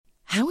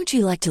How would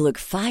you like to look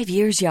 5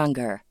 years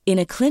younger? In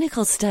a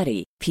clinical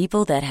study,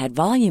 people that had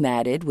volume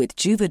added with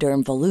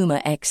Juvederm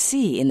Voluma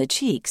XC in the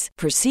cheeks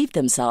perceived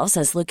themselves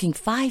as looking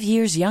 5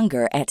 years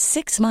younger at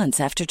 6 months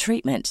after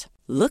treatment.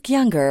 Look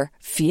younger,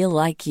 feel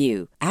like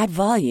you. Add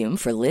volume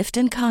for lift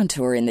and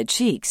contour in the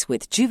cheeks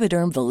with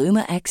Juvederm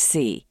Voluma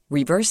XC.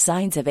 Reverse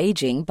signs of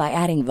aging by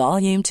adding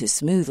volume to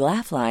smooth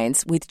laugh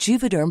lines with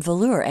Juvederm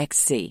Volure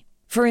XC.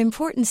 For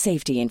important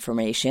safety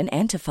information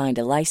and to find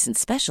a licensed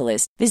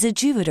specialist, visit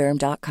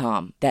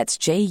Juvederm.com. That's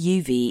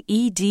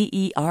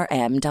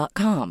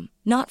JUVEDERM.com.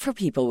 Not for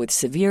people with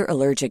severe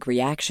allergic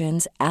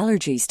reactions,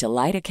 allergies to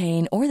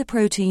lidocaine, or the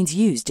proteins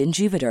used in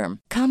Juvederm.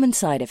 Common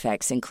side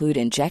effects include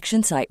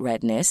injection site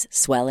redness,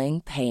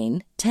 swelling,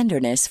 pain,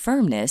 tenderness,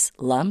 firmness,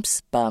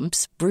 lumps,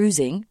 bumps,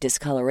 bruising,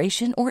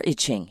 discoloration, or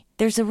itching.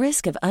 There's a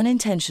risk of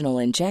unintentional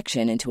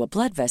injection into a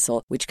blood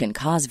vessel, which can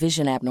cause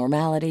vision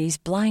abnormalities,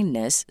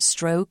 blindness,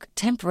 stroke,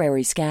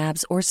 temporary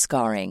scabs, or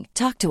scarring.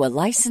 Talk to a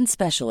licensed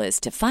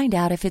specialist to find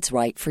out if it's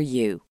right for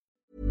you.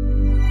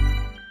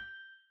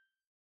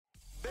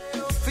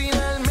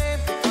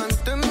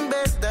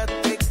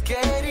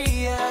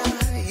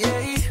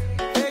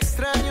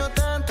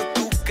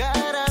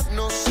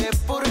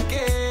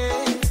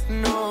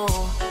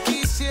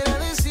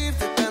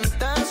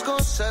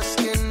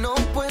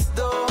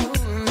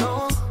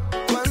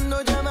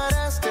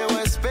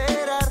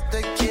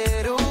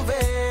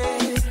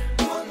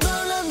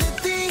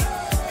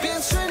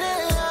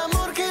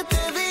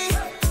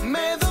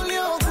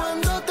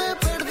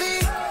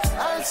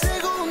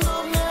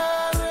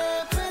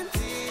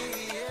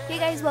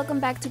 Welcome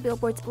back to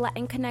Billboard's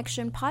Latin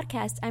Connection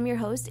podcast. I'm your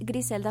host,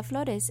 Griselda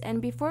Flores, and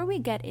before we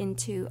get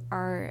into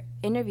our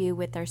interview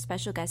with our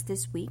special guest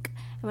this week,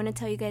 I want to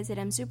tell you guys that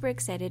I'm super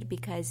excited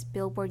because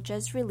Billboard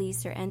just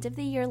released their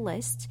end-of-the-year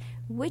list,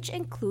 which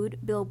include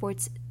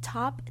Billboard's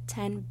top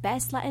 10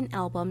 best Latin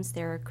albums,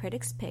 their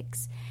critics'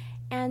 picks,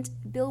 and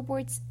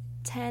Billboard's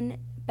 10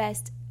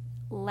 best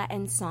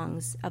Latin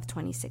songs of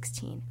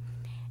 2016.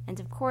 And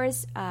of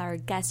course, our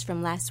guest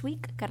from last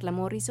week, Carla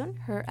Morrison,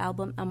 her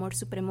album Amor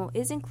Supremo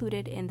is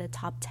included in the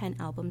top 10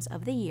 albums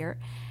of the year.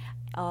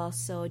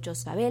 Also,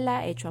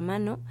 Josabela, Hecho a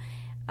Mano.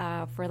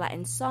 For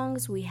Latin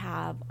songs, we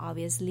have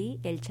obviously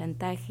El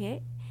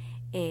Chantaje,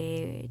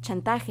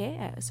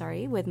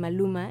 with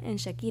Maluma and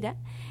Shakira.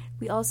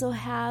 We also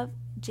have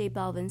J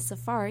Balvin's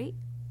Safari,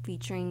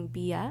 featuring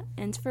Bia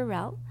and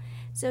Pharrell.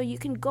 So you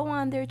can go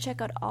on there,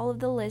 check out all of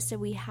the lists that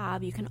we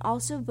have. You can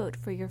also vote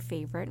for your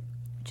favorite,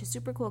 which is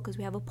super cool because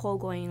we have a poll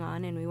going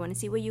on and we want to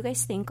see what you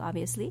guys think,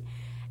 obviously.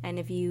 And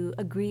if you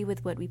agree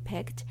with what we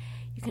picked,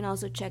 you can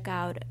also check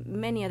out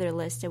many other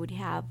lists that we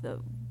have,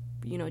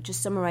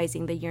 just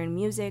summarizing the year in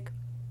music.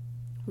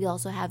 We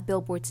also have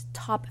Billboard's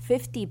top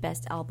 50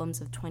 best albums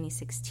of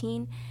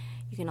 2016.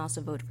 You can also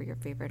vote for your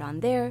favorite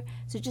on there.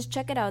 So just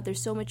check it out.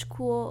 There's so much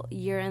cool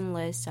year-end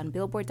lists on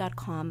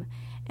Billboard.com.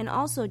 And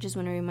also just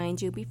want to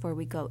remind you before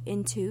we go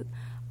into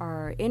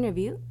our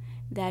interview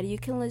that you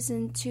can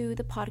listen to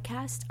the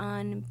podcast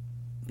on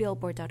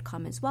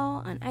Billboard.com as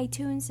well, on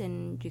iTunes,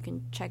 and you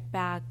can check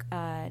back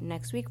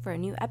next week for a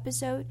new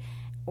episode,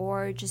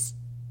 or just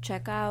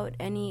check out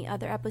any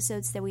other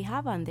episodes that we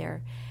have on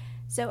there.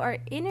 So our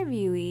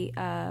interviewee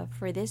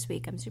for this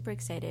week, I'm super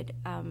excited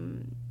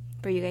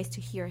for you guys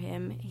to hear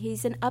him.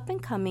 He's an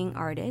up-and-coming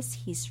artist.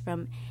 He's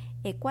from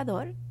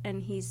Ecuador,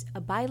 and he's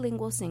a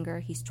bilingual singer.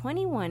 He's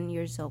 21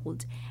 years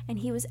old, and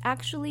he was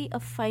actually a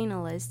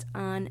finalist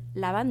on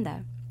La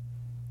Banda.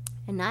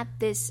 And not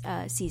this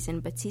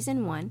season, but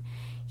season 1.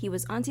 He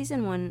was on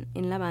season 1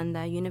 in La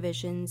Banda,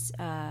 Univision's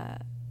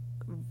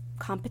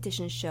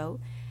competition show.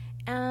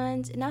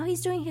 And now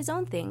he's doing his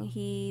own thing.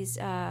 He's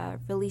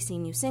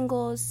releasing new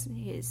singles.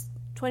 His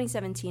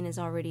 2017 is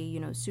already,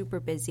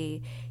 super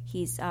busy.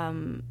 He's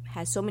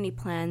has so many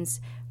plans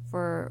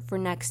for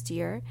next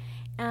year.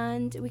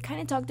 And we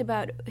kind of talked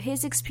about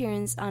his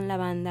experience on La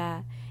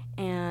Banda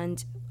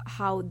and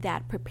how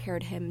that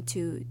prepared him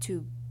to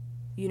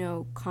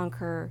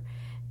conquer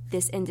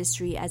this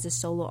industry as a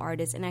solo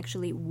artist, and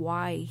actually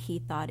why he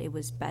thought it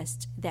was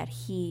best that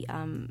he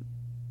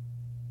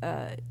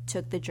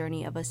took the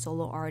journey of a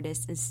solo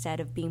artist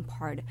instead of being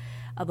part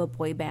of a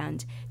boy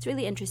band. It's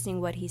really interesting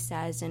what he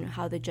says and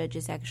how the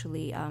judges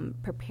actually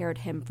prepared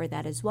him for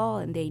that as well,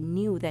 and they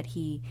knew that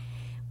he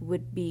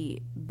would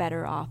be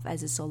better off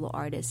as a solo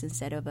artist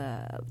instead of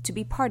to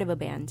be part of a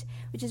band,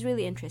 which is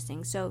really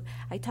interesting. So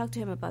I talked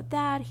to him about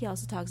that. He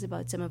also talks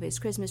about some of his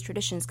Christmas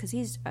traditions because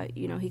he's,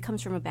 he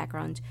comes from a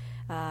background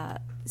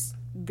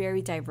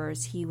very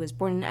diverse. He was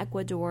born in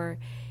Ecuador.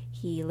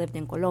 He lived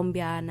in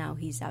Colombia. Now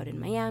he's out in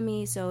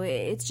Miami. So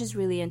it's just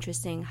really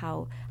interesting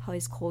how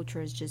his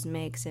cultures just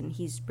mix, and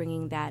he's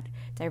bringing that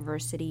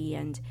diversity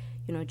and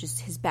just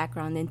his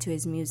background into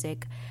his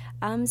music.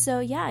 So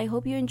yeah, I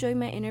hope you enjoyed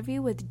my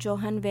interview with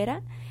Johann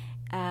Vera.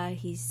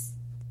 He's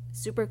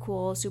super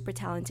cool, super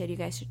talented. You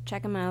guys should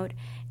check him out.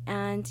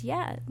 And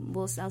yeah,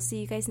 I'll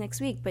see you guys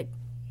next week. But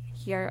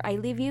here I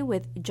leave you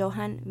with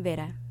Johann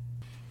Vera.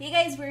 Hey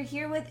guys, we're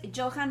here with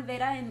Johann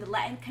Vera in the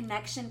Latin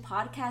Connection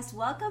podcast.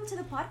 Welcome to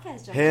the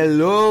podcast, Johann.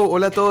 Hello,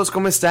 hola a todos,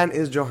 ¿cómo están?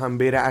 Es Johann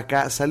Vera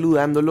acá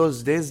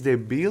saludándolos desde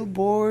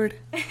Billboard.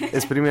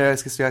 Es primera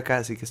vez que estoy acá,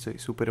 así que estoy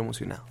súper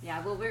emocionado.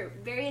 Yeah, well, we're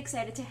very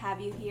excited to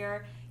have you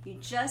here. You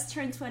just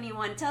turned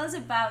 21. Tell us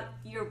about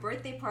your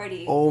birthday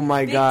party. Oh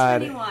my Big God,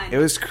 21. it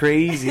was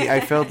crazy. I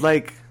felt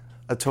like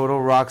a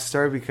total rock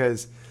star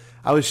because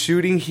I was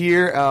shooting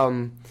here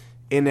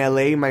in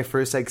LA, my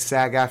first like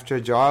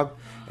SAG-AFTRA job.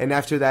 And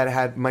after that, I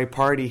had my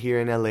party here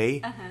in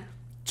LA.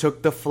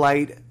 Took the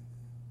flight.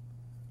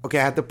 Okay,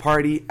 I had the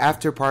party,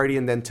 after party,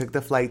 and then took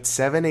the flight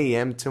 7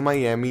 a.m. to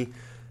Miami.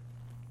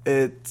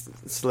 It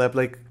slept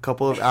like a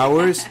couple of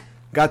hours.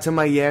 Got to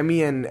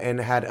Miami and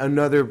had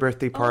another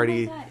birthday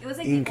party. Oh my God. It was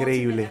like Increíble.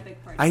 the ultimate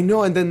epic party. I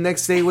know, and the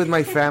next day with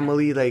my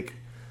family, like,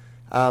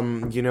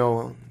 you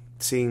know,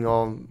 seeing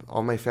all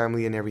my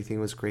family and everything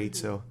was great.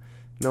 So,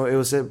 no, it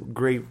was a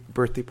great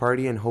birthday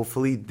party, and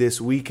hopefully this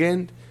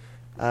weekend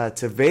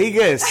to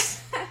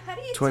Vegas. How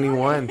do you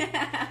 21. do it?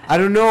 I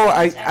don't know.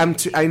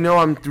 I know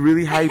I'm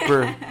really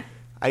hyper.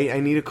 I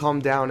need to calm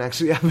down.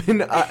 Actually,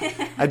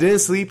 I didn't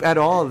sleep at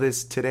all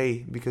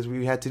today because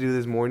we had to do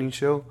this morning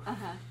show.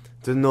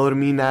 Entonces no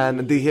dormí nada.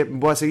 Dije,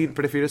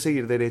 prefiero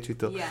seguir derecho y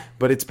todo. Yeah.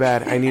 But it's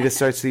bad. I need to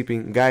start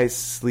sleeping. Guys,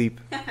 sleep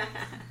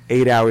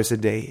 8 hours a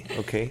day,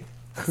 okay?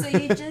 So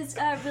you just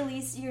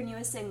released your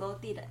newest single,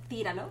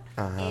 Tíralo.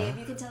 If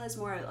you can tell us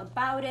more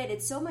about it,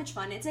 it's so much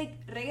fun. It's like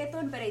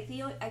reggaeton, but I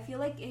feel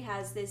like it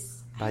has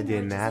this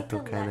Vallenato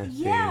like kind of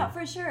thing. Yeah,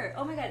 for sure.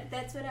 Oh my God,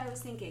 that's what I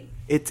was thinking.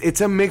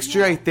 It's a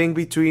mixture, I think,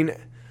 between,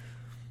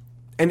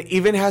 and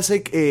even has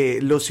like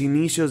los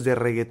inicios de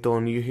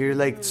reggaeton. You hear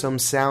like some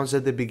sounds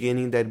at the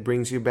beginning that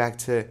brings you back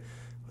to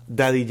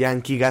Daddy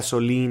Yankee,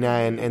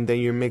 Gasolina, and then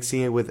you're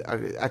mixing it with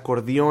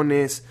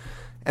acordeones,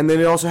 and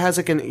then it also has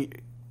like an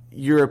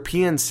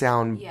European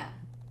sound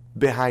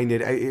behind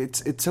it.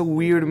 It's a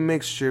weird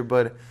mixture,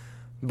 but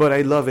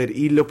I love it.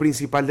 Y lo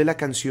principal de la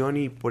canción,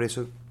 y por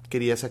eso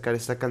quería sacar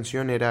esta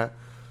canción,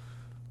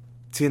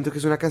 siento que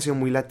es una canción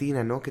muy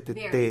latina, ¿no? Que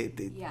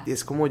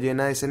es como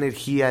llena de esa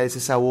energía, de ese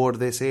sabor,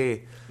 de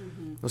ese...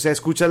 O sea,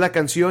 escuchas la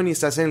canción y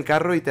estás en el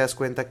carro y te das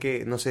cuenta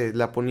que, no sé,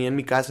 la ponía en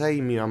mi casa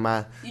y mi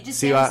mamá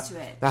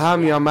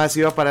mi mamá se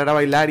iba a parar a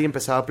bailar y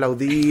empezaba a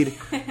aplaudir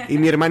y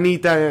mi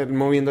hermanita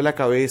moviendo la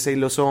cabeza y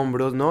los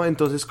hombros, ¿no?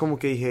 Entonces como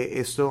que dije,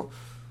 esto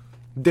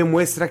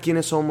demuestra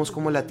quiénes somos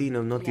como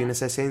latinos, ¿no? Tiene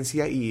esa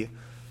esencia y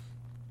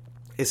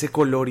ese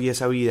color y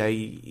esa vida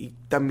y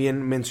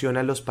también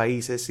menciona los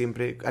países.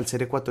 Siempre, al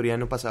ser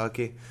ecuatoriano, pasaba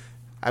que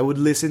I would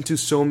listen to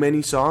so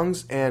many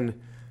songs and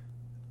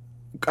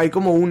hay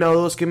como una o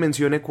dos que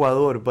menciona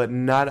Ecuador, but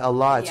not a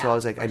lot. So I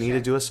was like, I need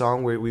to do a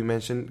song where we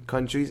mention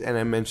countries, and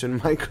I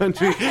mentioned my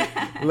country,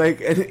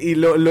 like, y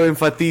lo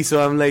enfatizo.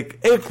 I'm like,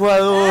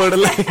 Ecuador,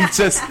 like,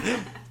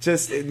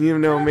 just you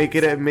know, make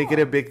it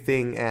a big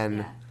thing,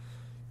 and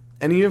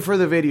even for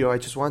the video, I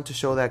just want to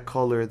show that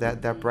color,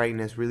 that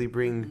brightness, really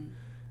bring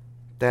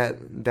that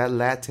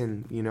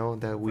Latin, you know,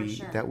 that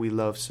we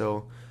love.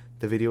 So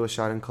the video was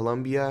shot in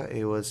Colombia.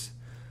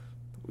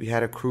 We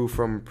had a crew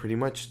from pretty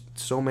much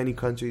so many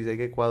countries,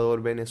 like Ecuador,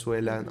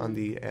 Venezuela, on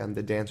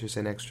the dancers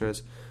and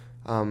extras,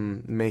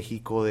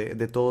 México,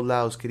 de todos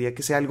lados. Quería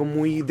que sea algo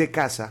muy de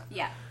casa,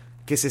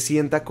 que se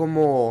sienta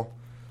como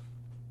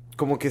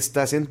que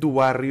estás en tu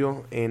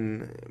barrio,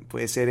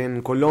 puede ser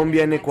en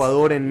Colombia, en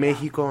Ecuador, en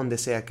México, donde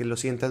sea, que lo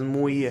sientas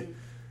muy,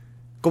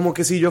 como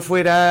que si yo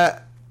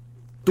fuera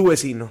tu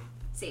vecino.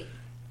 Sí.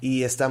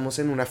 Y estamos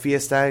en una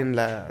fiesta en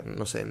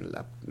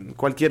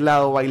cualquier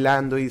lado,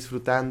 bailando y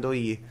disfrutando,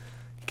 y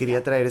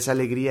quería traer esa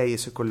alegría y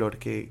ese color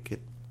que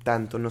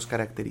tanto nos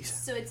caracteriza.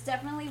 So it's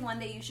definitely one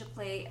that you should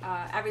play.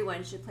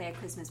 Everyone should play at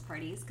Christmas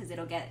parties because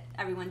it'll get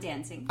everyone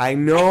dancing. I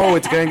know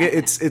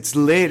it's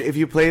lit. If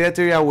you play that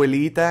to your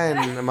abuelita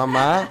and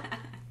mamá,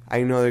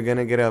 I know they're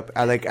gonna get up.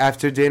 Like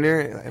after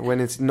dinner,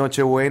 when it's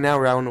Nochebuena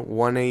around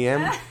 1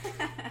 a.m.,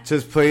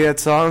 just play that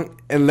song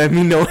and let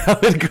me know how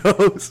it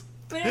goes.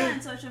 Put it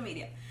on social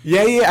media.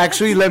 Yeah.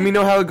 Actually, let me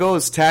know how it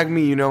goes. Tag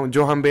me, you know,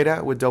 Johann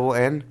Vera with double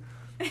N.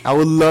 I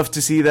would love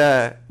to see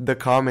the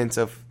comments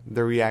of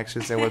the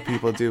reactions and what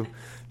people do.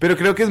 Pero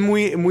creo que es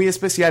muy, muy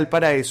especial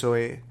para eso.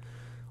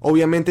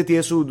 Obviamente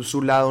tiene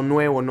su lado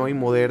nuevo, ¿no? Y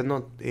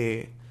moderno.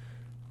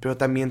 Pero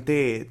también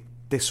te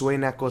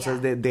suena cosas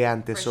de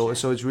antes. So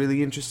it's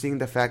really interesting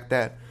the fact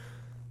that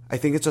I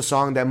think it's a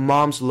song that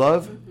moms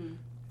love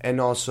and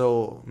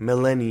also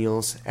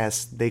millennials,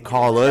 as they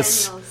call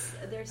us.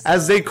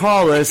 As they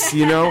call us,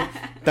 you know.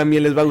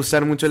 También les va a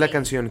gustar mucho la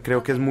canción.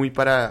 Creo que es muy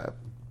para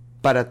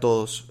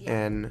todos.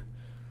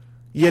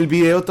 Y el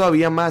video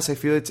todavía más. I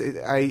feel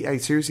I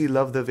seriously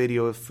love the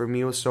video. For me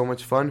it was so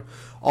much fun.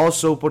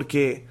 Also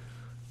porque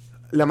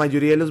la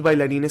mayoría de los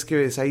bailarines que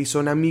ves ahí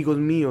son amigos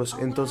míos.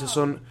 Entonces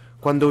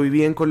cuando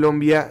vivía en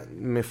Colombia,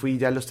 me fui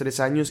ya a los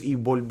 3 años y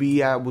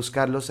volví a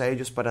buscarlos a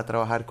ellos para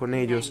trabajar con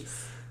ellos.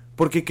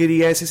 Porque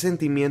quería ese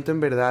sentimiento en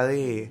verdad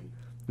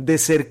de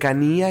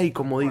cercanía y,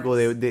 como digo,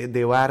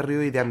 de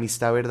barrio y de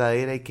amistad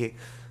verdadera, y que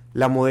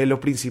la modelo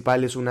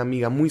principal es una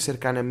amiga muy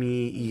cercana a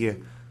mí y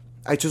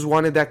I just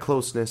wanted that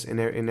closeness in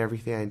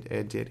everything I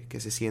did, que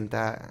se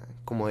sienta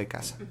como de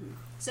casa. Mm-hmm.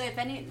 So if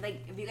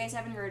you guys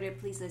haven't heard it,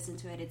 please listen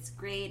to it. It's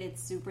great.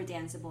 It's super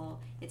danceable.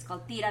 It's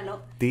called Tíralo.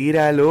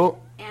 Tíralo.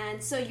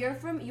 And so you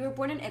were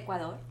born in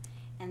Ecuador,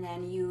 and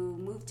then you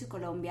moved to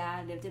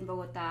Colombia, lived in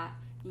Bogota.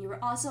 You were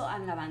also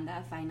on La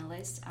Banda, a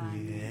finalist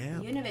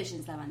on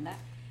Univision's La Banda.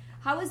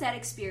 How was that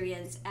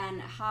experience, and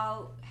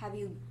how have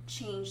you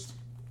changed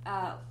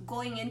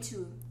going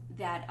into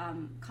that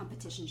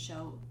competition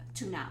show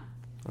to now?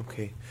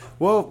 Okay.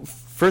 Well,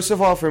 first of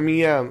all, for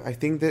me, I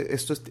think that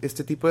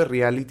este tipo de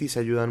realities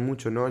ayudan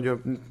mucho, ¿no? Yo,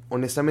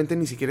 honestamente,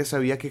 ni siquiera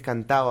sabía que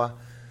cantaba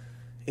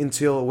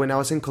until when I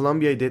was in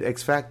Colombia, I did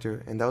X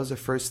Factor, and that was the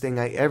first thing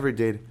I ever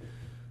did,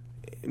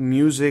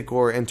 music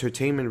or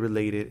entertainment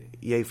related,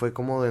 y ahí fue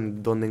como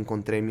donde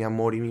encontré mi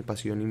amor y mi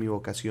pasión y mi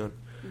vocación.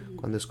 Mm-hmm.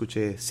 Cuando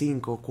escuché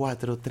 5,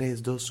 4,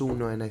 3, 2,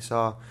 1, and I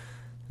saw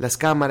las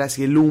cámaras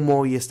y el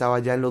humo, y estaba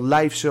ya en los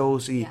live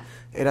shows, y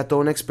era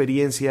toda una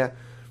experiencia.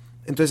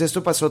 Entonces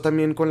esto pasó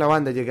también con la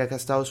banda. Llegué acá a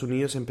Estados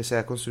Unidos, empecé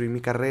a construir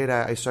mi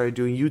carrera. I started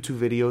doing YouTube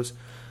videos.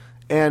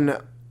 And,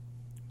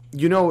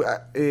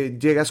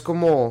 llegas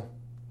como...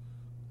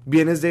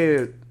 Vienes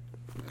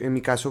en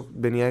mi caso,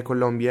 venía de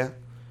Colombia,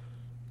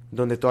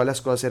 donde todas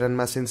las cosas eran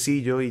más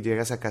sencillo, y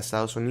llegas acá a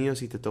Estados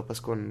Unidos y te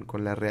topas con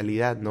la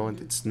realidad, ¿no?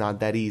 It's not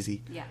that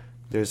easy. Yeah.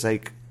 There's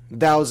like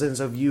thousands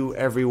of you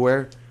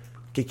everywhere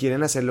que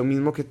quieren hacer lo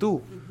mismo que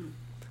tú. Mm-hmm.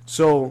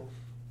 So...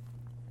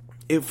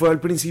 fue al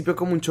principio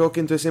como un choque,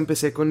 entonces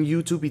empecé con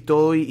YouTube y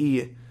todo,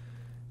 y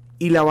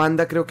la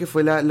banda creo que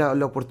fue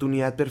la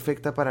oportunidad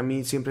perfecta para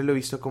mí. Siempre lo he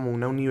visto como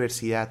una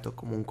universidad o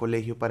como un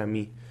colegio para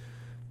mí.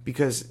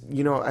 Because,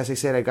 as I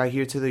said, I got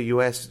here to the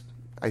US,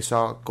 I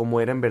saw cómo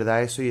era en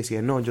verdad eso, y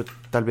decía, no, yo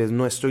tal vez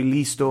no estoy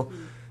listo,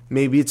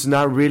 maybe it's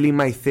not really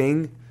my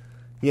thing.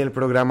 Y en el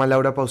programa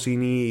Laura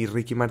Pausini y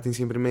Ricky Martin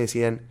siempre me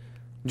decían,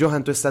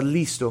 Johann, tú estás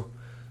listo.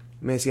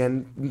 Me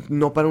decían,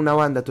 no para una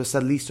banda, tú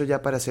estás listo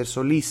ya para ser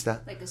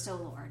solista. Like a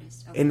solo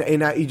artist. Okay.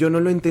 Y yo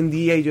no lo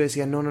entendía, y yo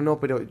decía, no,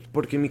 pero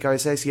porque en mi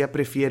cabeza decía,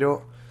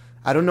 prefiero,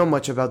 I don't know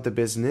much about the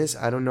business,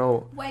 I don't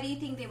know. Why do you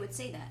think they would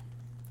say that?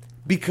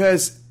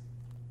 Because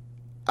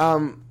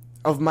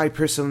of my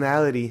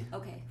personality.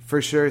 Okay.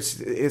 For sure,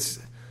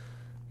 es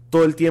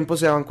todo el tiempo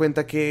se daban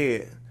cuenta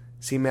que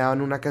si me daban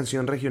una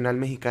canción regional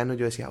mexicano,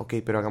 yo decía,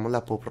 okay, pero hagamos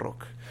la pop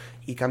rock,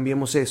 y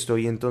cambiemos esto,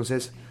 y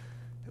entonces... Okay.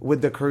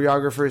 With the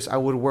choreographers, I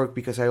would work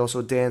because I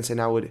also dance,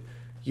 and I would,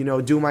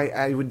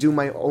 I would do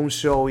my own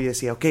show, y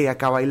decía, okay,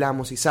 acá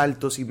bailamos y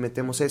saltos y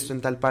metemos esto en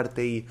tal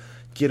parte, y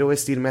quiero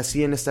vestirme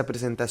así en esta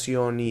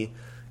presentación, y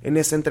en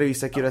esta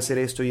entrevista quiero hacer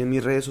esto, y en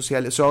mis redes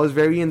sociales. So I was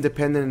very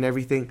independent in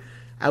everything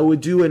I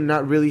would do, and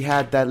not really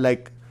had that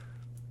like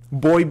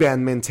boy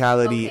band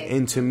mentality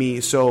into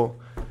me. So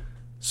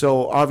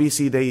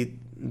obviously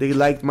they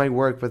liked my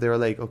work, but they were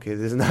like, okay,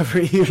 this is not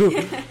for you.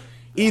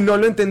 Y no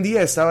lo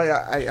entendía,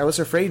 I was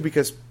afraid,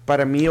 because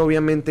para mí,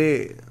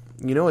 obviamente,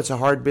 it's a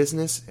hard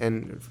business,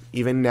 and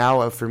even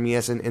now, for me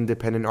as an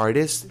independent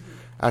artist,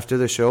 after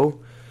the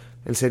show,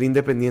 el ser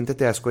independiente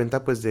te das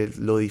cuenta, pues, de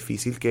lo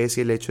difícil que es,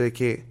 y el hecho de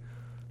que,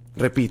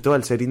 repito,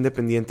 al ser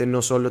independiente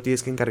no solo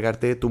tienes que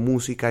encargarte de tu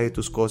música y de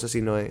tus cosas,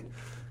 sino de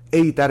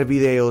editar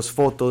videos,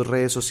 fotos,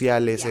 redes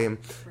sociales,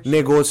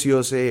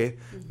 negocios,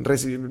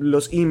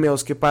 los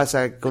emails que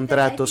pasa,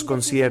 contratos,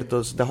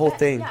 conciertos, the whole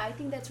thing. Yeah, I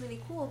think that's really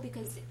cool,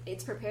 because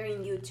it's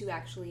preparing you to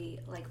actually,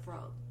 like, for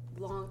a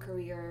long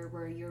career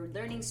where you're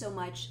learning so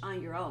much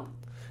on your own.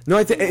 No,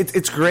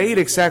 it's great,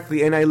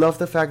 exactly, and I love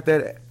the fact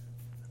that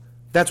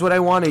that's what I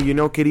wanted,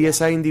 quería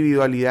esa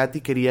individualidad, y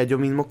quería yo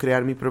mismo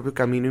crear mi propio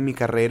camino y mi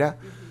carrera.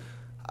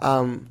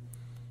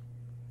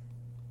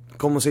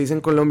 Como se dice en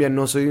Colombia,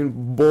 no soy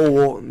un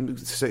bobo,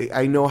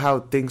 I know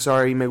how things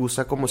are, y me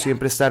gusta como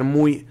siempre estar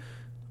muy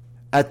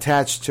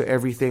attached to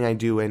everything I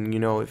do, and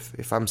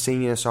if I'm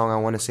singing a song, I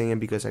want to sing it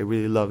because I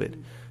really love it,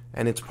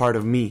 and it's part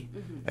of me,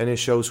 and it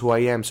shows who I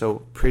am.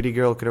 So Pretty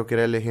Girl creo que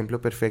era el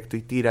ejemplo perfecto,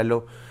 y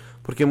Tíralo,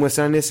 porque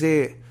muestran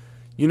ese,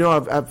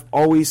 I've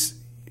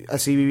always,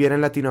 así viviera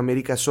en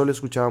Latinoamérica, solo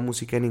escuchaba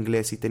música en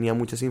inglés, y tenía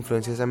muchas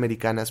influencias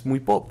americanas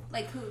muy pop.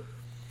 Like who?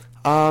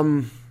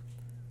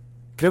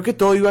 Creo que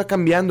todo iba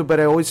cambiando, but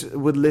I always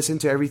would listen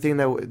to everything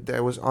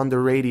that was on the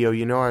radio,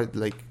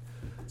 like,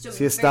 so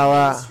si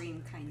estaba,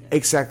 kind of.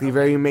 Exactly,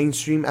 very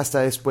mainstream, hasta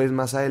después,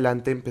 más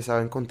adelante,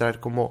 empezaba a encontrar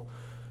como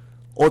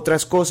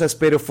otras cosas,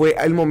 pero fue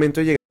el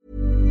momento de llegar.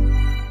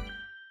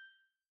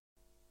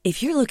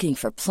 If you're looking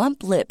for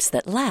plump lips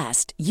that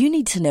last, you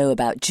need to know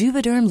about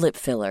Juvederm lip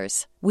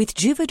fillers. With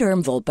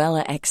Juvederm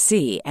Volbella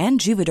XC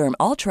and Juvederm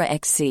Ultra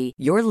XC,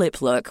 your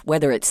lip look,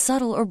 whether it's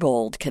subtle or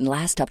bold, can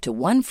last up to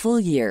 1 full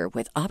year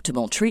with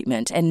optimal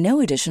treatment and no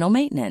additional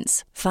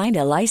maintenance. Find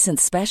a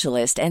licensed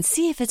specialist and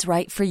see if it's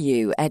right for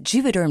you at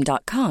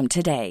Juvederm.com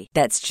today.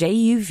 That's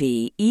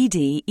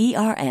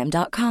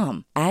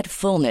JUVEDERM.com. Add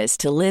fullness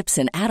to lips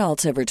in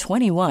adults over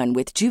 21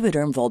 with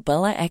Juvederm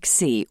Volbella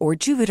XC or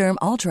Juvederm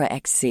Ultra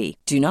XC.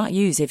 Do not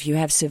use if you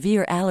have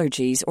severe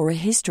allergies or a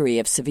history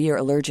of severe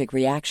allergic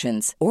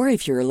reactions, or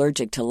if you're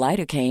allergic to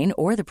lidocaine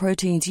or the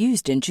proteins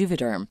used in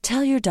Juvederm.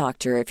 Tell your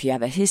doctor if you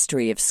have a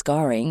history of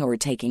scarring or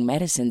taking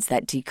medicines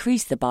that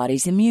decrease the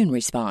body's immune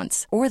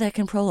response, or that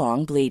can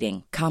prolong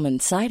bleeding. Common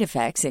side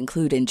effects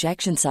include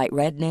injection site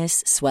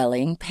redness,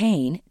 swelling,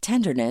 pain,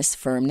 tenderness,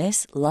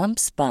 firmness,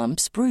 lumps,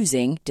 bumps,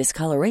 bruising,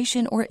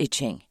 discoloration, or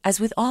itching. As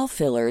with all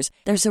fillers,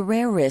 there's a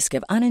rare risk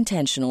of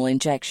unintentional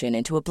injection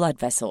into a blood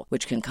vessel,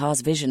 which can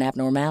cause vision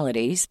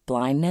abnormalities,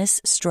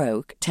 blindness,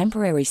 stroke,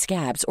 temporary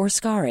scabs, or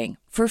scarring.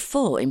 For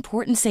full,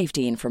 important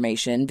safety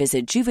information,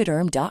 visit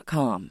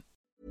Juvederm.com.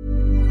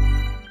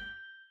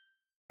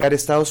 A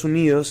Estados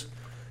Unidos,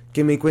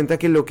 que me di cuenta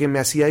que lo que me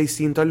hacía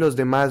distinto a los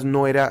demás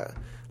no era...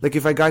 Like,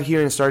 if I got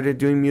here and started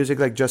doing music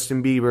like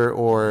Justin Bieber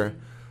or,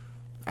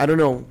 I don't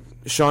know,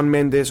 Shawn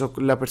Mendes o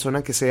la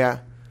persona que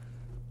sea,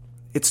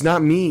 it's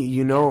not me,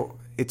 you know,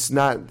 it's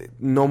not,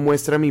 no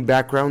muestra mi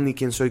background ni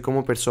quién soy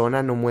como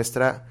persona, no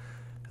muestra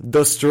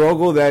the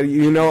struggle that,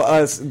 you know,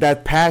 us,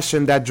 that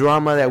passion, that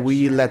drama that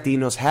we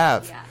Latinos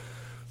have. Yeah.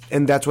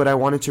 And that's what I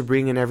wanted to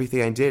bring in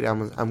everything I did.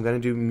 I'm going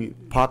to do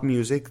pop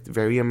music,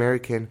 very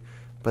American,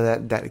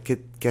 but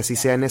que así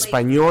sea en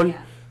español.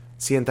 Yeah.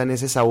 Sientan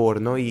ese sabor,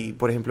 ¿no? Y,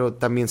 por ejemplo,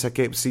 también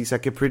saqué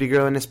Pretty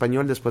Girl en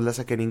español, después la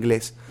saqué en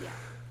inglés. Yeah.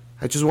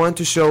 I just wanted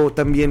to show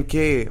también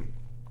que,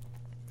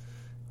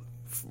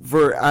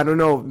 I don't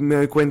know, me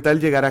doy cuenta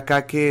al llegar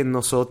acá que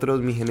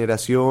nosotros, mi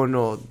generación,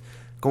 o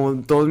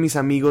como todos mis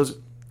amigos,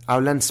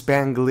 hablan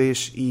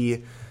Spanglish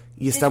y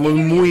estamos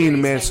muy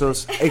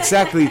inmersos.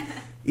 Exactly.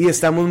 Y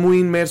estamos muy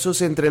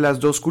inmersos entre las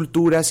dos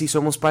culturas y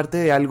somos parte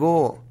de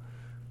algo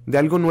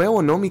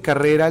nuevo, ¿no? Mi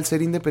carrera, al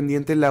ser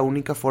independiente, la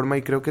única forma,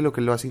 y creo que lo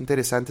que lo hace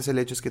interesante es el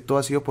hecho es que todo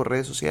ha sido por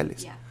redes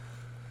sociales. Yeah.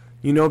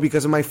 You know,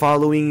 because of my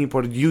following y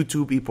por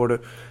YouTube y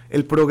por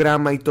el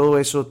programa y todo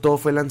eso, todo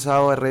fue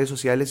lanzado a redes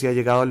sociales y ha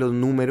llegado a los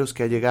números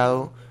que ha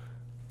llegado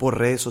por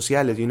redes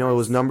sociales. You know, it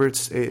was number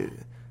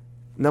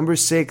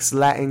 6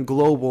 Latin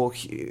Global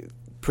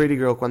Pretty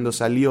Girl cuando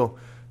salió,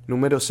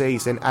 número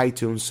 6 en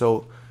iTunes,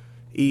 so,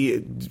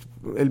 y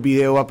el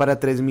video va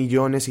para 3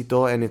 millones y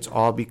todo, and it's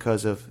all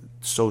because of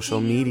social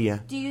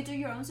media. Do you do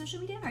your own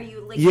social media? Are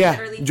you like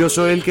literally yo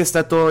soy el que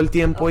está todo el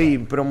tiempo y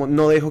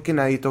no dejo que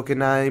nadie toque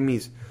nada de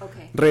mis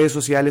redes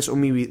sociales o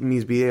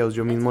mis videos.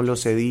 Yo mismo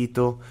los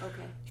edito.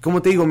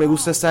 Como te digo, me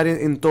gusta estar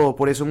en todo.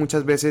 Por eso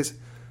muchas veces,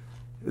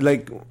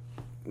 like,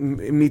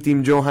 mi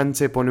team Johann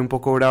se pone un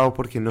poco bravo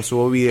porque no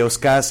subo videos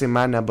cada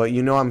semana. But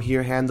you know, I'm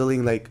here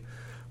handling like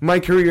my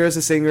career as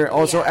a singer,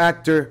 also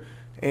actor.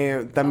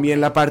 También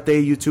la parte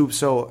de YouTube.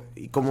 So,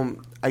 como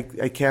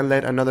I can't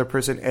let another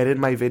person edit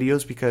my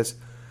videos because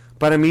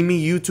para mí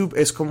mi YouTube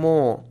es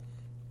como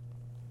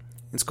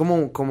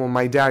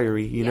my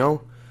diary, you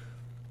know?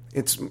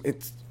 It's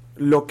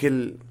lo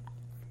que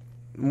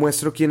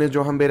muestro quién es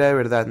Johann Vera de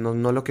verdad,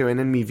 no lo que ven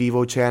en mi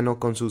Vivo channel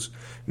con sus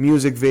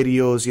music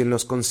videos y en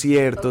los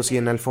conciertos y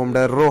en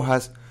alfombras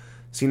rojas,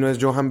 sino es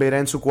Johann Vera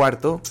en su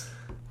cuarto,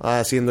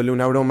 haciéndole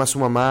una broma a su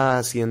mamá,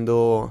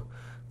 haciendo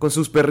con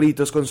sus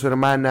perritos, con su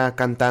hermana,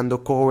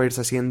 cantando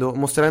covers,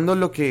 mostrando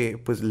lo que,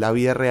 pues, la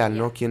vida real,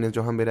 ¿no? Quién es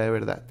Johann Vera de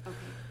verdad.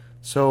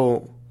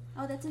 So,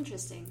 that's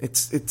interesting.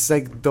 It's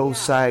like those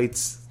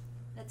sides.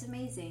 That's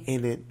amazing.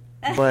 In it,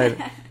 but.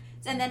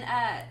 And then,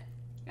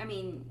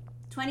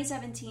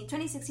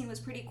 2016 was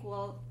pretty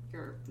cool.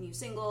 Your new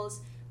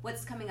singles.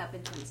 What's coming up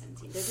in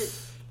 2017? There's a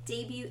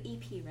debut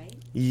EP, right?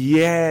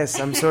 Yes,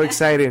 I'm so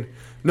excited.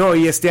 No,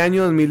 y este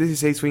año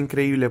 2016 fue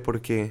increíble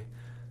porque,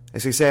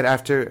 as I said,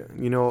 after,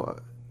 you know,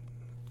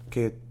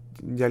 que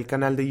ya el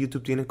canal de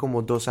YouTube tiene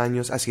como 2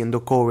 años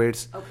haciendo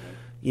covers.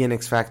 Y en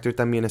X Factor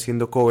también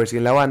haciendo covers. Y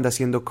en la banda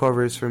haciendo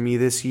covers. For me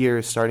this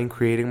year, starting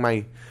creating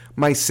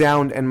my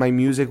sound and my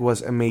music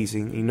was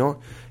amazing, you know?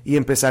 Y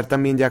empezar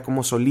también ya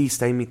como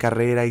solista y mi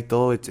carrera y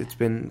todo. It's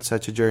been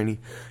such a journey.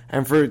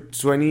 And for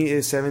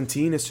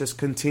 2017, it's just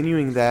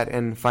continuing that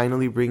and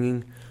finally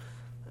bringing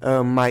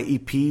my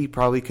EP,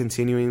 probably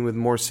continuing with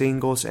more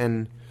singles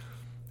and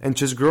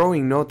just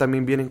growing, ¿no?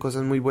 También vienen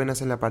cosas muy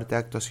buenas en la parte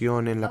de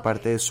actuación, en la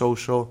parte de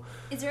social.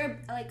 Is there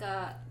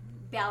a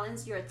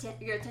balance? Your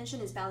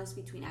attention is balanced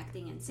between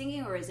acting and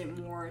singing, or is it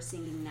more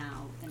singing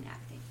now than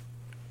acting?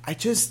 I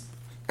just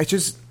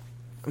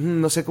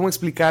no sé cómo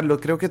explicarlo.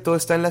 Creo que todo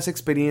está en las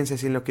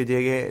experiencias y en lo que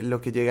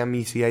llegue a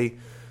mí. Si hay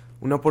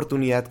una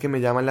oportunidad que me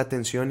llama la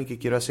atención y que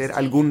quiero hacer,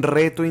 algún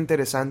reto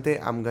interesante,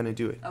 I'm gonna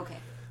do it. Okay.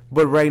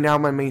 But right now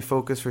my main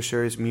focus for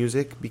sure is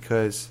music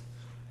because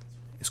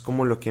es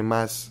como lo que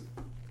más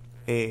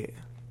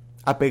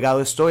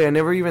apegado estoy. I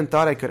never even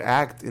thought I could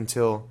act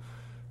until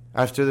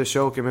after the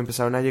show, que me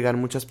empezaron a llegar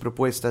muchas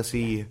propuestas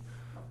y,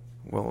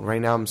 well,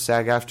 right now I'm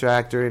SAG-AFTRA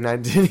actor and I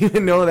didn't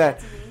even know that.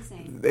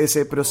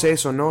 Ese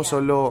proceso, ¿no? Yeah.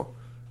 Solo,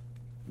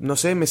 no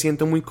sé, me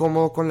siento muy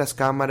cómodo con las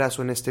cámaras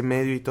o en este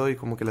medio y todo y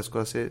como que las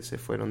cosas se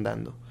fueron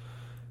dando.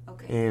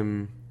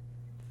 Okay.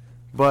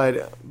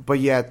 But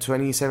yeah,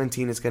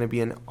 2017 is going to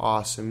be an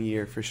awesome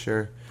year for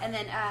sure. And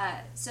then,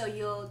 so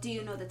do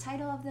you know the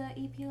title of the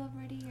EP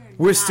already? Or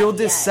we're still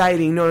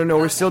deciding. No. Okay.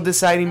 We're still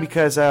deciding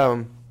because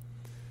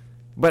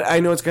But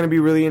I know it's going to be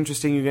really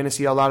interesting. You're going to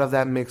see a lot of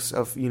that mix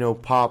of, you know,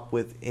 pop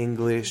with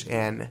English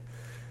and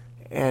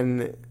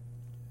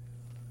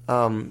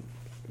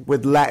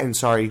with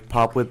Latin,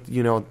 pop with,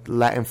 you know,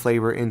 Latin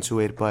flavor into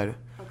it. But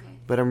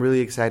I'm really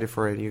excited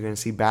for it. You're going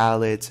to see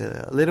ballads,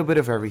 a little bit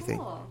of everything.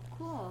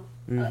 Cool.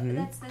 Mm-hmm.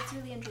 That's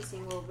really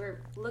interesting. Well, we're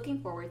looking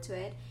forward to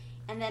it.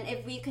 And then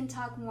if we can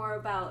talk more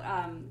about,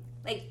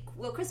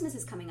 Christmas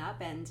is coming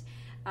up, and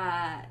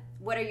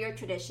what are your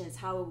traditions?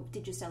 How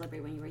did you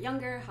celebrate when you were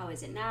younger? How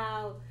is it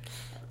now?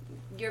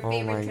 Your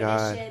favorite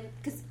tradition?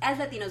 Because as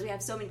Latinos, we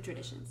have so many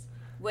traditions.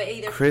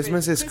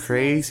 Christmas is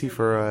crazy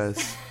for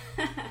us.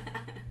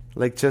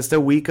 Like, just a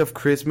week of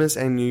Christmas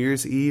and New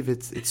Year's Eve,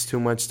 it's too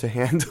much to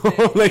handle.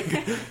 Like,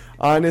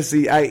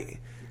 honestly,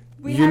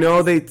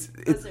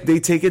 they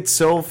take it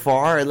so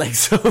far, like,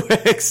 so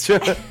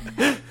extra.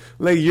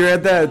 Like, you're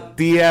at the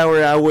tia or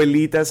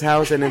abuelita's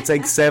house and it's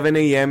like 7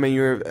 a.m. and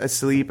you're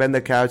asleep on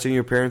the couch and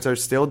your parents are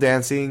still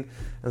dancing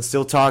and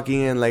still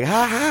talking and like,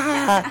 ha, ha,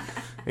 ha.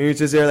 And you're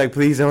just there like,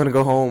 please, I want to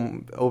go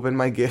home, open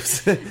my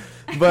gifts.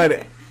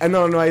 But,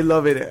 no, I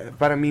love it.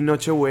 Para mí,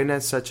 Nochebuena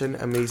is such an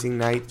amazing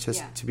night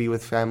just to be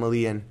with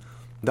family and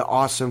the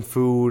awesome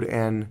food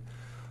and,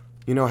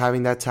 you know,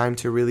 having that time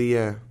to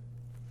really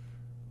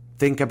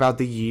think about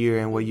the year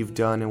and what you've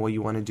done and what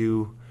you want to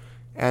do.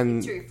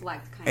 And to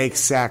reflect,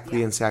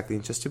 exactly.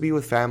 Just to be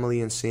with family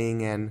and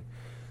sing and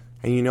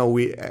you know,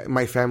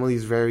 my family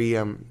is very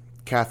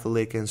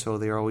Catholic, and so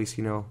they're always,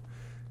 you know,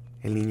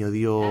 El Niño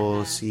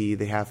Dios, y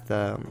they have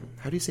the,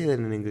 how do you say that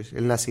in English?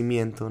 El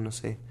Nacimiento, no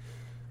sé.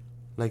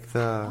 Like the,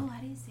 how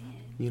do you say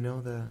it? You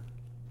know, the,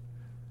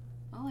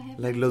 I have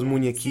like los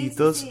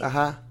muñequitos,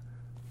 ajá.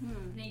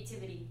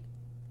 Nativity.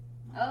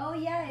 Oh,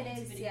 yeah, it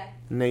is, yeah.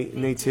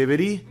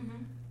 Nativity?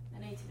 Mm-hmm.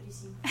 The nativity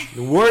scene.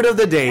 The word of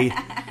the day,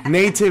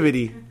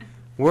 nativity.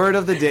 Word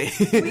of the day.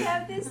 We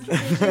have this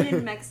tradition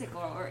in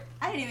Mexico, or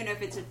I don't even know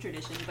if it's a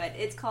tradition, but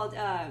it's called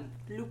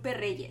Lupe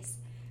Reyes.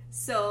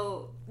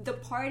 So the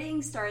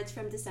partying starts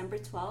from December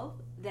 12th.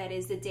 That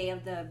is the day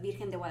of the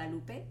Virgen de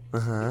Guadalupe,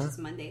 which is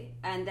Monday.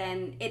 And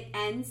then it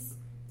ends,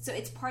 so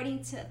it's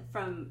partying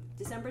from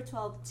December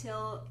 12th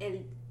till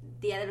El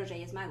Día de los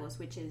Reyes Magos,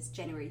 which is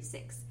January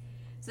 6th.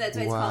 So that's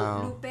why it's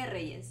called Lupe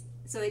Reyes.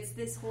 So it's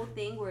this whole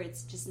thing where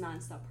it's just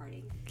non-stop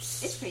partying.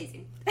 It's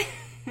crazy.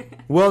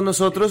 Well,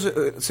 nosotros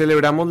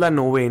celebramos la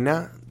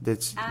novena.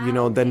 That's, you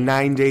know, the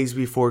 9 days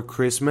before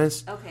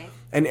Christmas. Okay.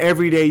 And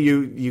every day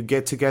you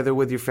get together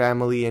with your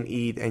family and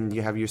eat, and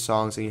you have your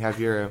songs, and you have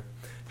your,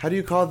 how do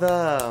you call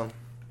the,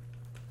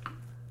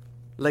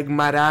 like,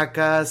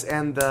 maracas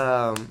and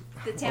the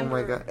oh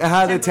my god,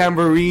 the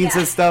tambourines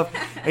and stuff,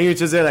 and you're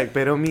just there like,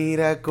 pero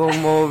mira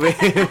como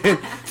beben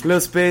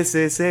los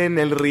peces en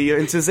el río,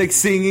 and just like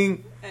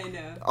singing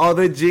all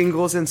the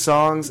jingles and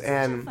songs. It's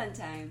and such a fun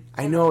time.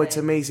 I know it's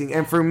amazing.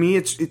 And for me,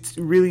 it's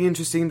really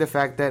interesting the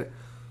fact that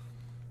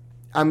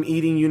I'm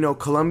eating, you know,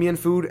 Colombian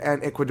food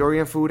and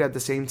Ecuadorian food at the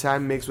same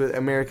time, mixed with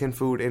American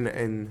food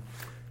in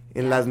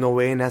las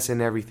novenas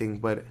and everything.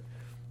 But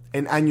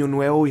in Año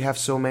Nuevo, we have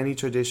so many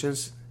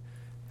traditions.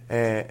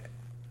 I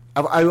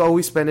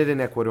always spend it in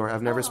Ecuador.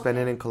 I've never spent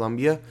it in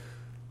Colombia,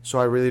 so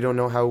I really don't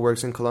know how it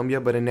works in Colombia.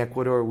 But in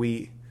Ecuador,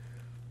 we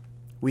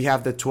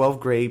have the 12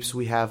 grapes.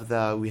 You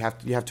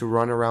have to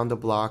run around the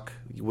block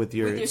with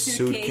your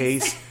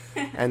suitcase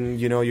and,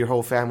 you know, your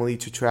whole family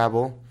to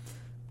travel.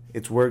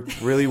 It's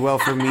worked really well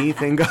for me,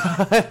 thank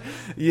God.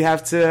 You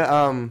have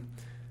to,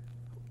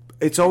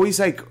 it's always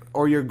like,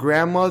 or your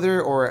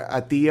grandmother or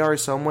a tia or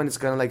someone is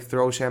gonna like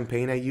throw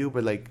champagne at you,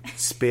 but like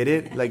spit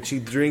it. Like she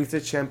drinks the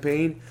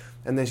champagne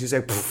and then she's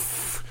like,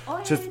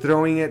 just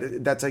throwing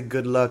it. That's like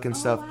good luck and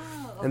stuff. Wow.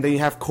 Okay. And then you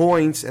have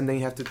coins and then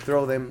you have to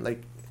throw them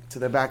like to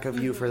the back of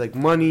you for like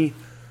money.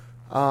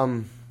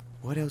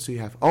 What else do you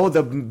have? Oh,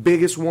 the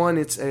biggest one,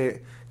 it's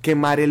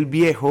Quemar el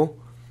Viejo.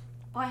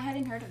 Oh, I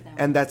hadn't heard of that.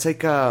 And that's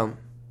like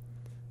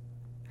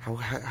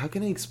how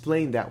can I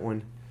explain that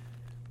one?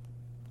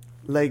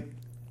 Like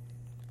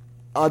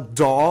a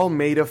doll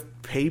made of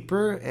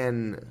paper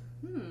and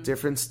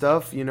different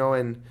stuff, you know,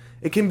 and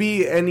it can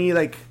be any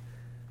like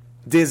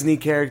Disney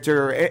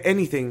character or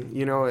anything,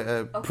 you know,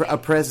 a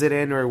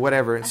president or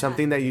whatever,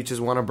 something that you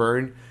just want to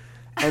burn.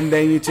 And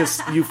then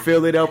you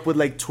fill it up with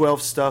like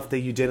 12 stuff that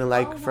you didn't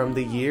like from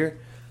the year.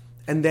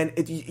 And then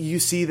you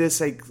see this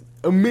like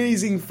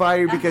amazing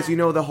fire because, you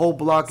know, the whole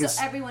block is...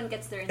 So everyone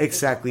gets their...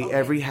 Exactly. Okay.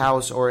 Every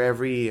house or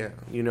every,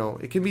 you know,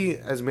 it can be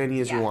as many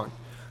as you want.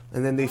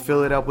 And then they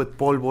fill it up with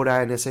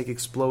pólvora and it's like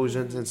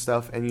explosions and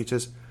stuff. And you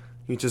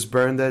just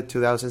burn the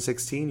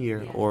 2016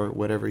 year or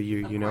whatever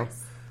year, you know.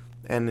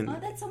 And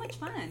that's so much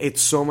fun.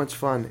 It's so much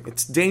fun.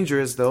 It's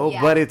dangerous though,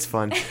 but it's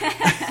fun.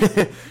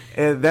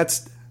 And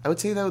I would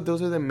say that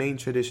those are the main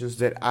traditions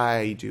that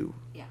I do.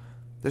 Yeah.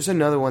 There's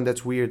another one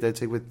that's weird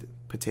that's like with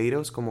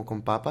potatoes, como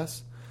con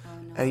papas.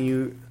 And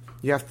you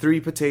have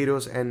 3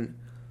 potatoes, and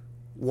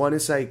one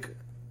is like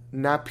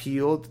not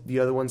peeled, the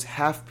other one's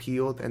half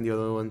peeled, and the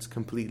other one's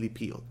completely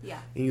peeled. Yeah.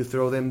 And you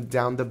throw them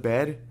down the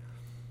bed,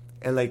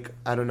 and like,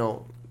 I don't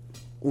know,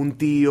 un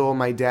tío,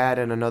 my dad,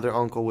 and another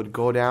uncle would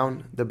go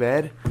down the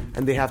bed,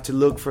 and they have to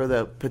look for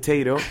the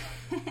potato,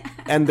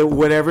 and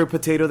whatever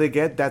potato they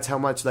get, that's how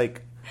much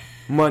like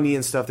money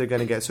and stuff they're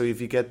gonna get. So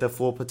if you get the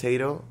full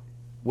potato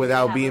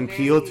without being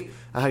peeled,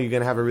 you're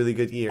gonna have a really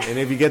good year. And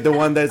if you get the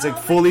one that's like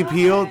fully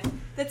peeled,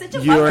 that's such a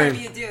fun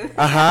you do.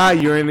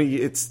 You're in.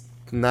 It's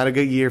not a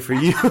good year for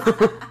you.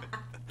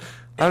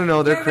 I don't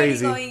know. They're You're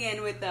crazy. Going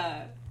in with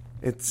the.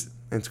 It's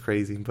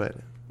crazy, but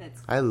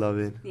I love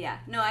it. Yeah,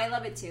 no, I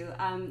love it too.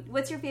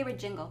 What's your favorite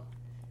jingle?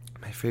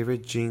 My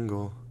favorite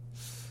jingle.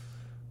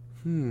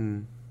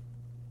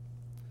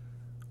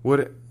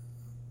 Would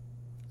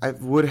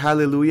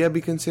Hallelujah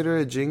be considered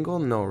a jingle?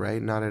 No,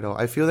 right? Not at all.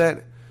 I feel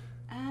that.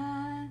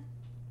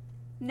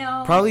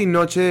 No. Probably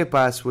Noche de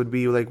Paz would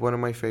be like one of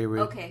my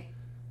favorite. Okay.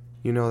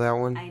 You know that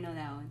one? I know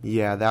that one.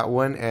 Yeah, that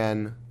one,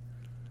 and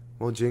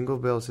Jingle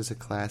Bells is a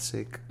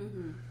classic.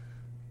 Mm-hmm.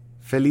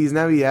 Feliz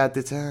Navidad.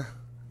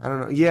 I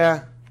don't know.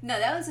 Yeah. No,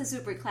 that was a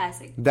super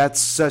classic. That's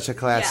such a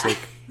classic.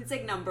 Yeah. It's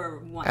like number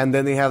 1. And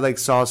then they have like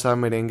salsa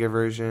merengue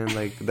version,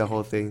 like the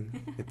whole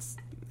thing.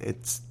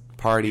 It's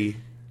party.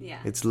 Yeah.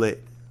 It's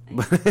lit.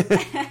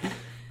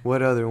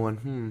 What other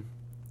one?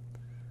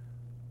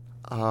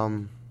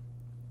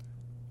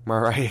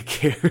 Mariah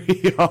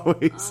Carey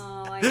always.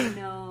 Oh, I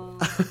know.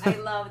 I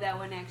love that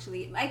one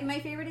actually. My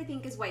favorite I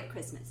think is White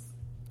Christmas.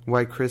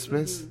 White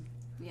Christmas?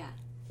 Mm-hmm. Yeah.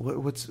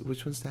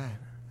 Which one's that?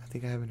 I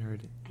think I haven't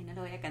heard it. Ay, no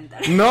lo voy a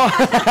cantar. No.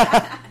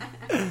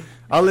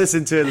 I'll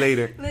listen to it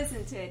later.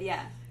 Listen to it,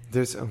 yeah.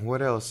 There's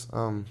what else?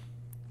 I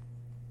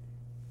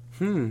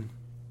don't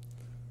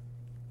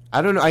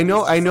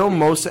know. I know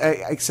most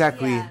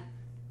exactly. Yeah.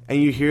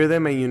 And you hear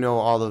them and you know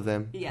all of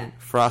them. Yeah.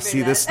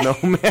 Frosty the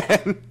Snowman.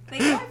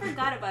 Like, I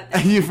forgot about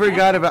that. You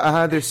forgot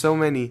about there's so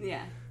many.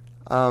 Yeah.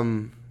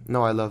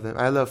 No, I love them.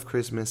 I love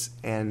Christmas,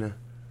 and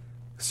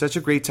such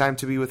a great time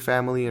to be with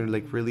family and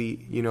like really,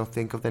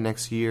 think of the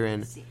next year,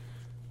 and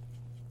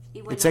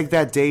it's like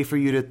that day for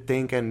you to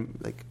think and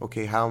like,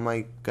 okay, how am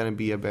I gonna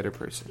be a better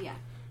person? Yeah.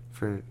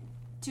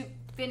 To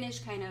finish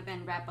kind of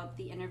and wrap up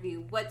the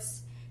interview,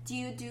 do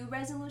you do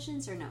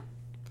resolutions or no?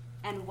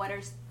 And what are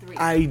 3?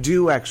 I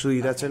do actually.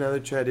 Okay. That's another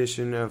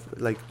tradition of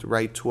like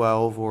write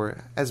 12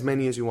 or as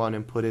many as you want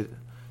and put it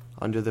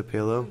under the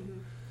pillow. Mm-hmm.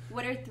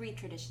 What are 3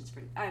 traditions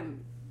for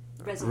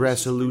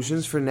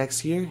resolutions for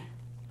next year? Yeah.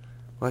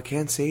 Well, I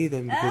can't say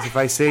them because if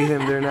I say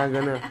them, they're not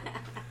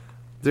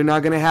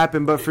gonna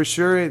happen. But for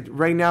sure,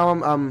 right now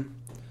I'm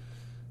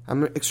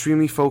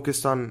extremely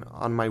focused on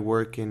my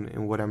work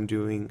and what I'm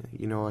doing.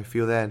 I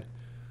feel that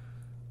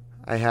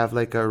I have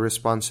like a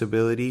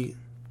responsibility,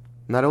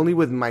 not only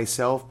with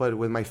myself but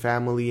with my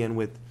family and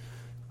with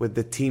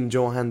the team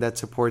Johann that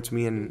supports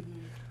me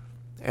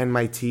and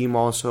my team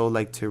also,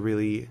 like to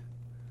really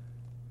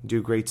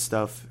do great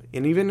stuff.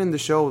 And even in the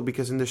show,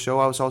 because in the show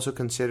I was also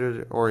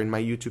considered, or in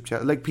my YouTube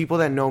channel, like people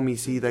that know me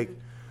see like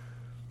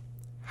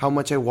how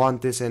much I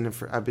want this, and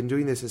I've been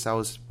doing this since I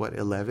was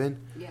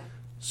 11. Yeah.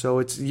 So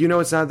it's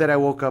it's not that I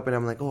woke up and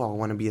I'm like, oh, I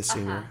want to be a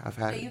singer.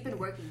 So you've been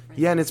working for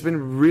and it's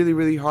been really,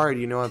 really hard.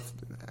 I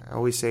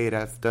always say it.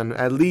 I've done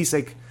at least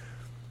like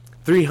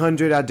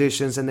 300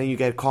 auditions, and then you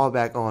get called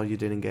back. Oh, you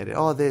didn't get it.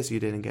 Oh, this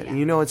you didn't get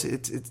it.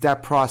 It's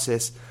that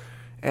process,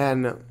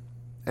 and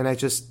I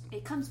just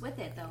it comes with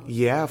it though.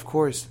 Yeah, of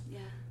course. Yeah.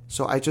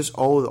 So I just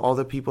owe all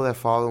the people that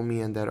follow me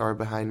and that are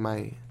behind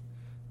my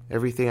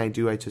everything I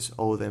do. I just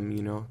owe them,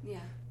 Yeah.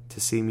 to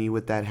see me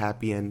with that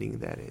happy ending.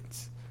 That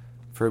it's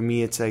for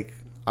me. It's like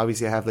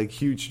obviously I have like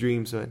huge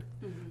dreams, but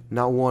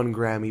not one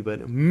Grammy,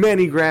 but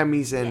many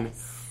Grammys and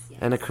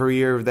a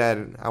career that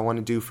I want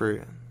to do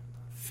for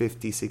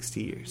 50,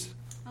 60 years.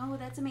 Oh,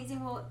 that's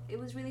amazing. Well, it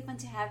was really fun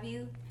to have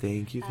you.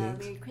 Thank you.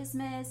 Thanks. Merry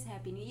Christmas,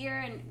 Happy New Year,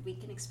 and we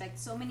can expect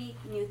so many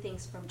new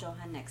things from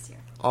Johann next year.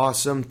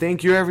 Awesome.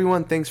 Thank you,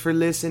 everyone. Thanks for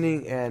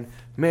listening, and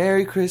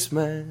Merry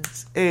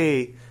Christmas.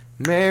 Hey,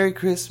 Merry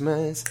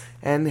Christmas,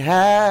 and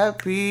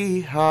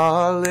Happy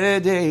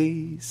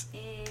Holidays.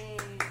 Hey.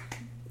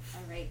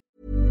 All right.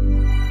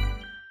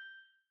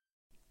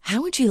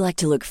 How would you like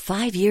to look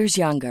 5 years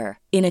younger?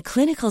 In a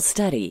clinical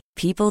study,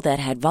 people that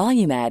had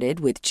volume added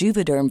with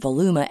Juvederm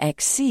Voluma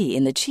XC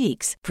in the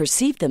cheeks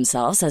perceived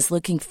themselves as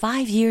looking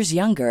 5 years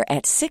younger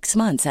at 6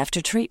 months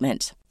after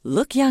treatment.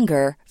 Look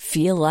younger,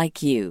 feel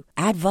like you.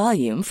 Add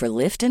volume for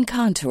lift and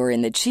contour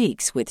in the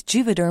cheeks with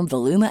Juvederm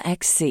Voluma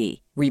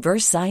XC.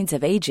 Reverse signs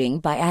of aging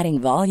by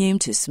adding volume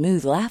to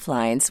smooth laugh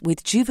lines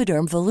with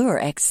Juvederm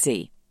Volure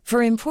XC.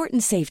 For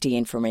important safety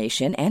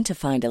information and to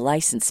find a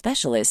licensed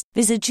specialist,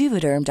 visit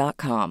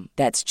Juvederm.com.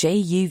 That's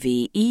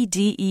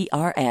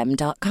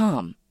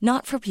JUVEDERM.com.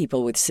 Not for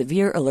people with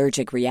severe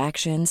allergic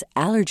reactions,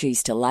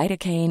 allergies to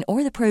lidocaine,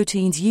 or the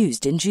proteins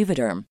used in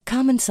Juvederm.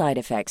 Common side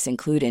effects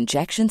include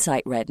injection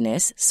site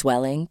redness,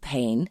 swelling,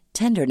 pain,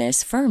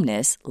 tenderness,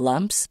 firmness,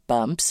 lumps,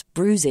 bumps,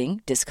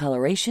 bruising,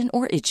 discoloration,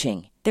 or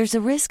itching. There's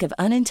a risk of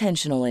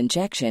unintentional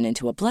injection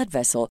into a blood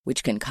vessel,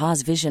 which can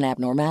cause vision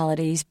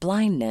abnormalities,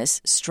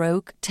 blindness,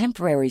 stroke,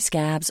 temporary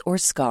scabs, or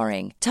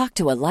scarring. Talk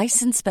to a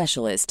licensed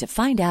specialist to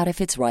find out if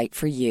it's right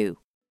for you.